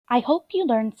I hope you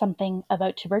learned something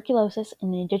about tuberculosis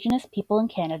in Indigenous people in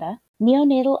Canada,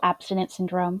 neonatal abstinence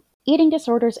syndrome, eating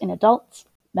disorders in adults,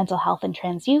 mental health in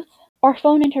trans youth, or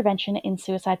phone intervention in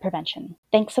suicide prevention.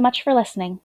 Thanks so much for listening.